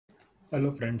Hello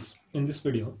friends, in this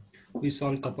video we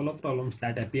solve a couple of problems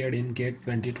that appeared in GATE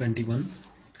 2021.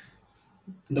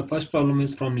 The first problem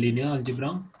is from linear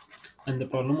algebra and the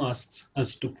problem asks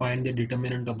us to find the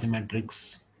determinant of the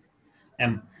matrix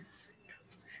M.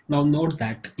 Now note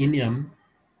that in M,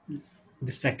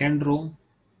 the second row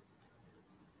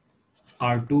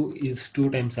R2 is 2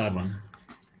 times R1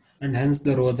 and hence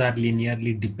the rows are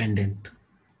linearly dependent,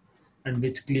 and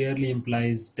which clearly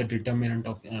implies the determinant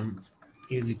of M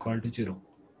is equal to 0.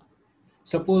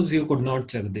 Suppose you could not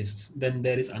check this, then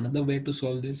there is another way to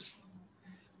solve this.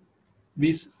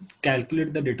 We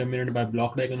calculate the determinant by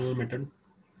block diagonal method,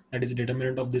 that is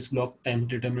determinant of this block times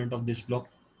determinant of this block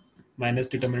minus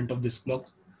determinant of this block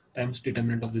times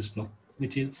determinant of this block,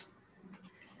 which is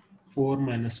 4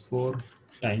 minus 4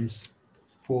 times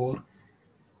 4,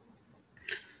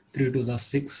 3 to the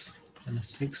 6 minus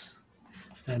 6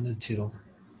 minus 0.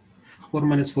 4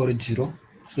 minus 4 is 0,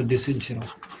 so this is 0.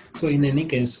 So in any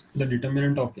case the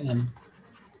determinant of M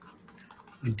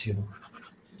is 0.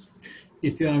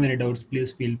 If you have any doubts,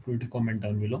 please feel free to comment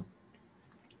down below.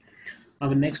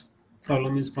 Our next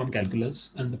problem is from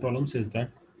calculus, and the problem says that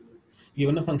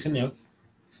given a function f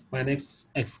minus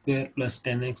x square plus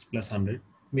 10x plus 100,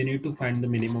 we need to find the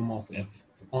minimum of f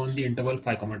on the interval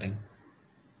 5, 10.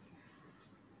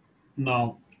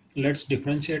 Now let's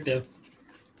differentiate f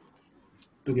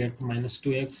to get minus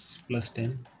 2x plus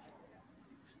 10,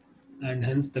 and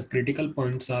hence the critical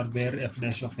points are where f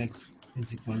dash of x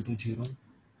is equal to 0,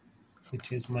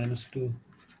 which is minus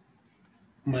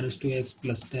 2x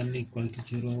plus 10 equal to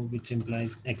 0, which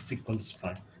implies x equals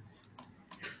 5.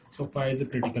 So 5 is a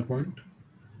critical point.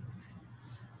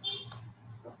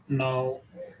 Now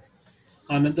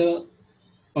another,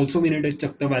 also we need to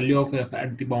check the value of f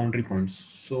at the boundary points.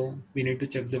 So we need to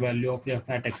check the value of f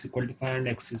at x equal to 5 and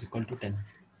x is equal to 10.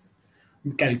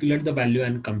 We calculate the value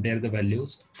and compare the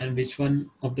values, and which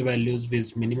one of the values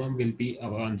with minimum will be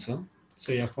our answer.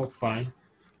 So f of 5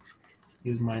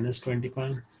 is minus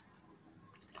 25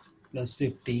 plus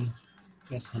 50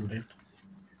 plus 100,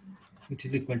 which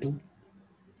is equal to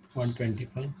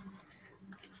 125.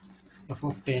 F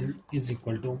of 10 is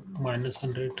equal to minus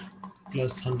 100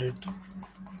 plus 100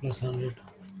 plus 100,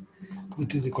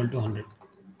 which is equal to 100,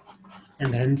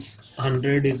 and hence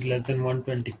 100 is less than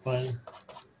 125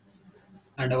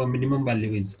 and our minimum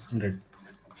value is 100.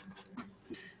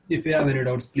 If you have any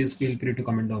doubts, please feel free to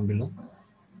comment down below.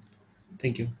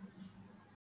 Thank you.